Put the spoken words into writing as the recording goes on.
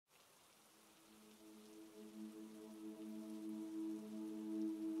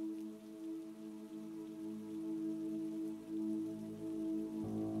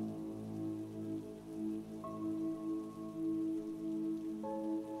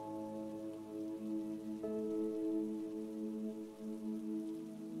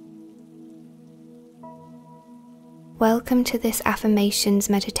Welcome to this affirmations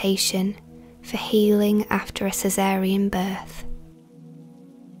meditation for healing after a cesarean birth.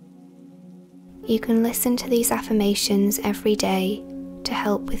 You can listen to these affirmations every day to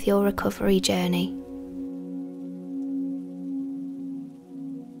help with your recovery journey.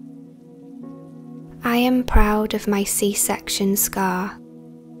 I am proud of my C-section scar.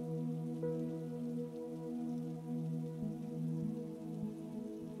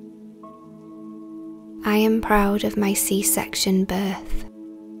 I am proud of my C-section birth.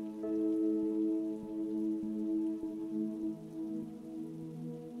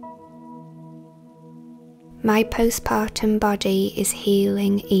 My postpartum body is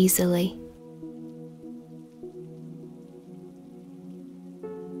healing easily.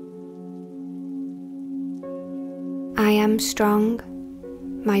 I am strong.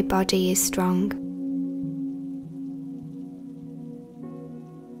 My body is strong.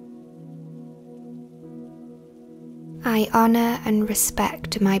 I honour and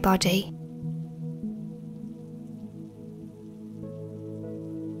respect my body.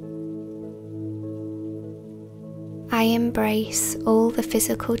 I embrace all the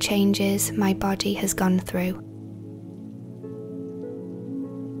physical changes my body has gone through.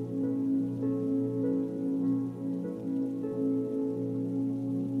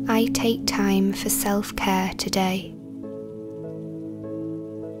 I take time for self-care today.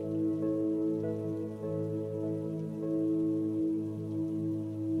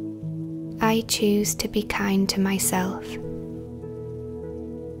 I choose to be kind to myself.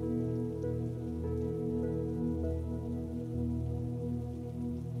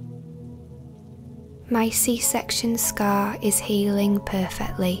 My C-section scar is healing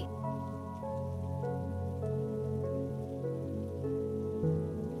perfectly.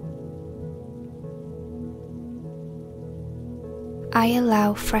 I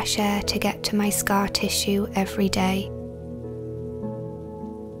allow fresh air to get to my scar tissue every day.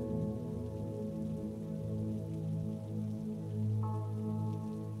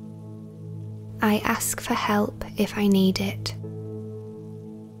 I ask for help if I need it.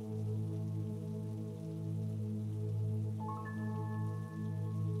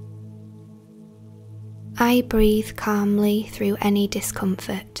 I breathe calmly through any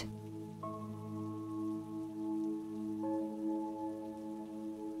discomfort.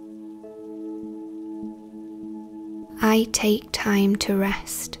 I take time to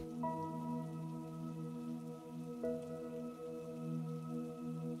rest.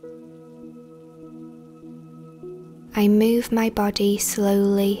 I move my body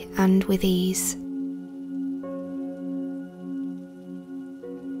slowly and with ease.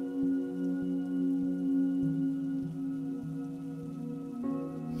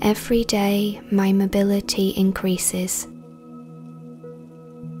 Every day, my mobility increases.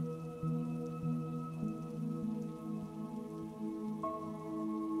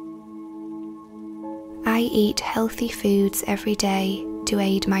 I eat healthy foods every day to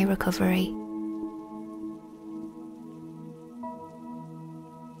aid my recovery.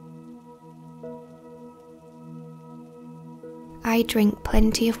 I drink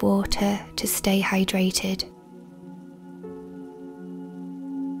plenty of water to stay hydrated.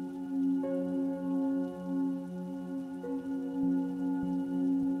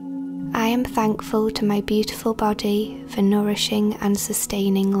 I am thankful to my beautiful body for nourishing and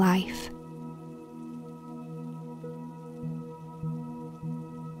sustaining life.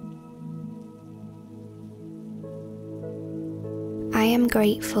 I am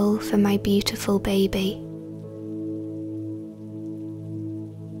grateful for my beautiful baby.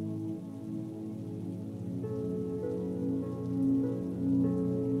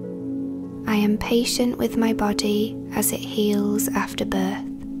 I am patient with my body as it heals after birth.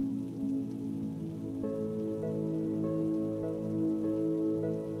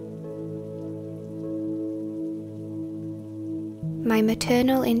 My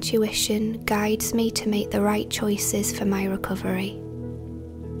maternal intuition guides me to make the right choices for my recovery.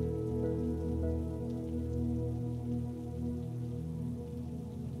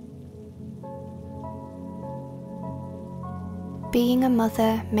 Being a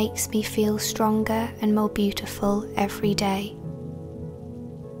mother makes me feel stronger and more beautiful every day.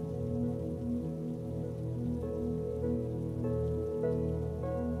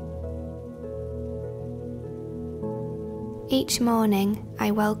 Each morning,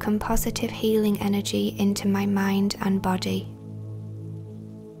 I welcome positive healing energy into my mind and body.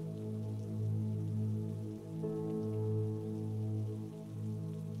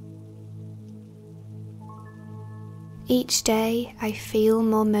 Each day, I feel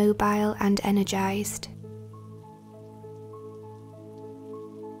more mobile and energized.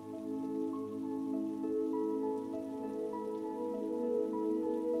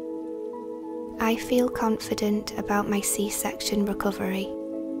 I feel confident about my C-section recovery.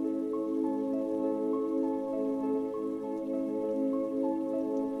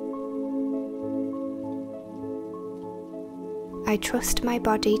 I trust my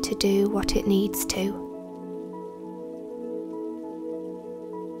body to do what it needs to.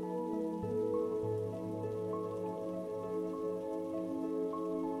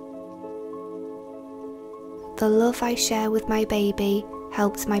 The love I share with my baby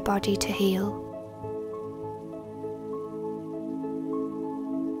helps my body to heal.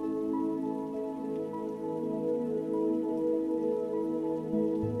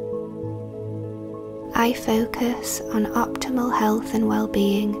 I focus on optimal health and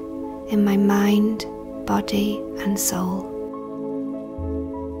well-being in my mind, body, and soul.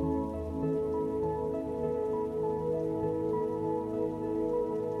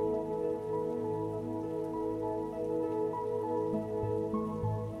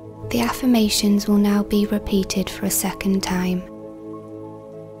 The affirmations will now be repeated for a second time,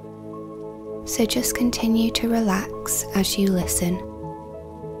 so just continue to relax as you listen.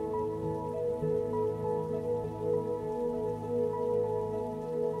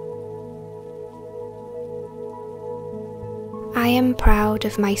 I am proud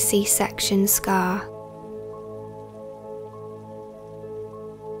of my C-section scar.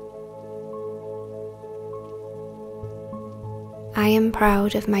 I am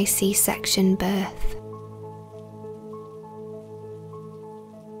proud of my C-section birth.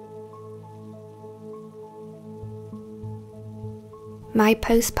 My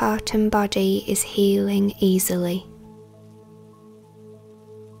postpartum body is healing easily.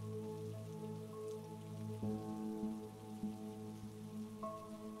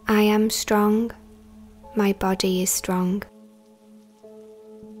 I am strong. My body is strong.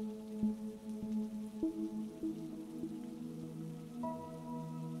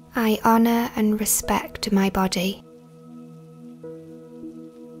 I honour and respect my body.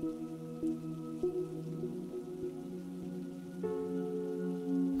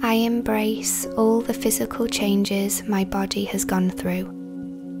 I embrace all the physical changes my body has gone through.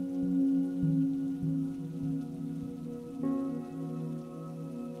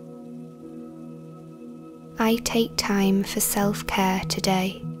 I take time for self-care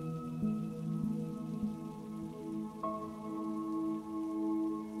today.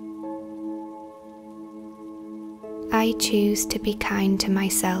 I choose to be kind to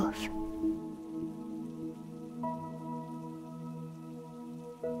myself.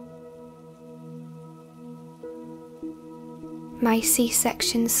 My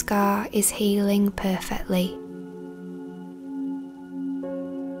C-section scar is healing perfectly.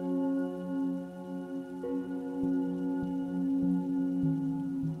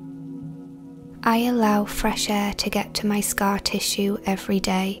 I allow fresh air to get to my scar tissue every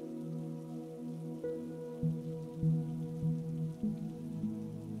day.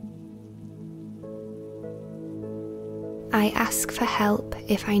 I ask for help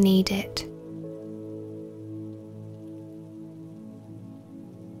if I need it.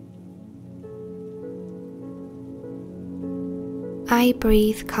 I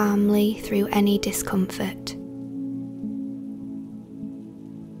breathe calmly through any discomfort.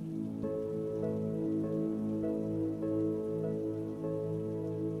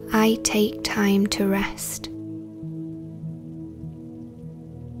 I take time to rest.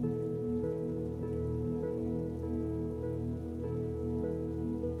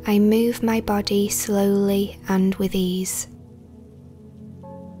 I move my body slowly and with ease.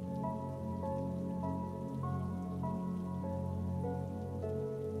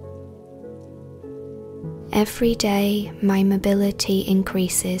 Every day, my mobility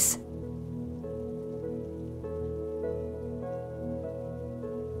increases.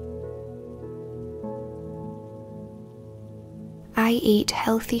 I eat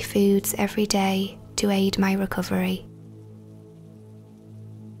healthy foods every day to aid my recovery.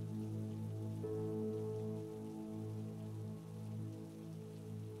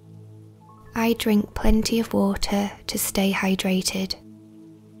 I drink plenty of water to stay hydrated.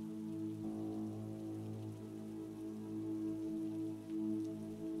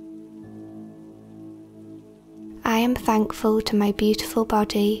 I am thankful to my beautiful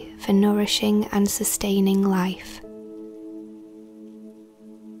body for nourishing and sustaining life.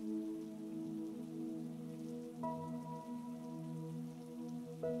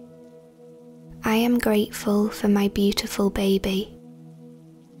 I am grateful for my beautiful baby.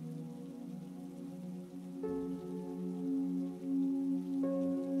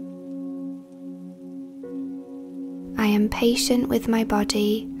 I am patient with my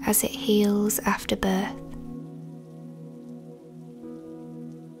body as it heals after birth.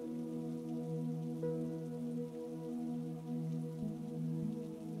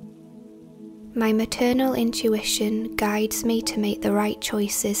 My maternal intuition guides me to make the right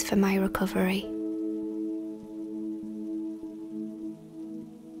choices for my recovery.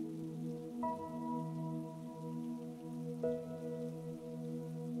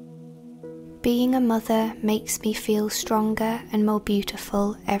 Being a mother makes me feel stronger and more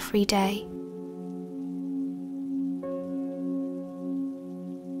beautiful every day.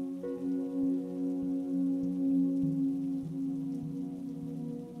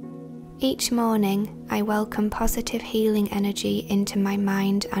 Each morning, I welcome positive healing energy into my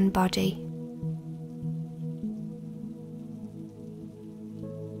mind and body.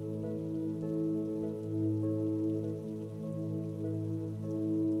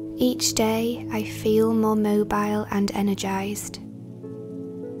 Each day, I feel more mobile and energized.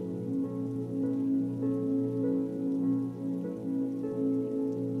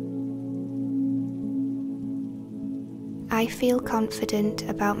 I feel confident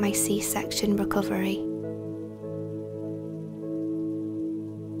about my C-section recovery.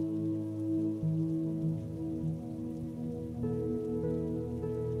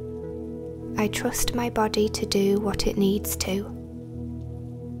 I trust my body to do what it needs to.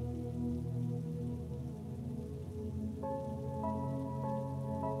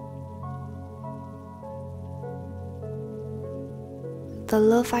 The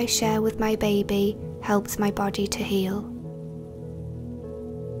love I share with my baby helps my body to heal.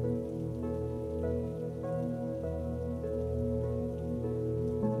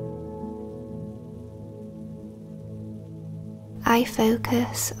 I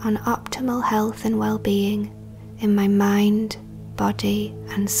focus on optimal health and well-being in my mind, body,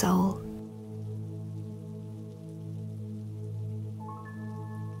 and soul.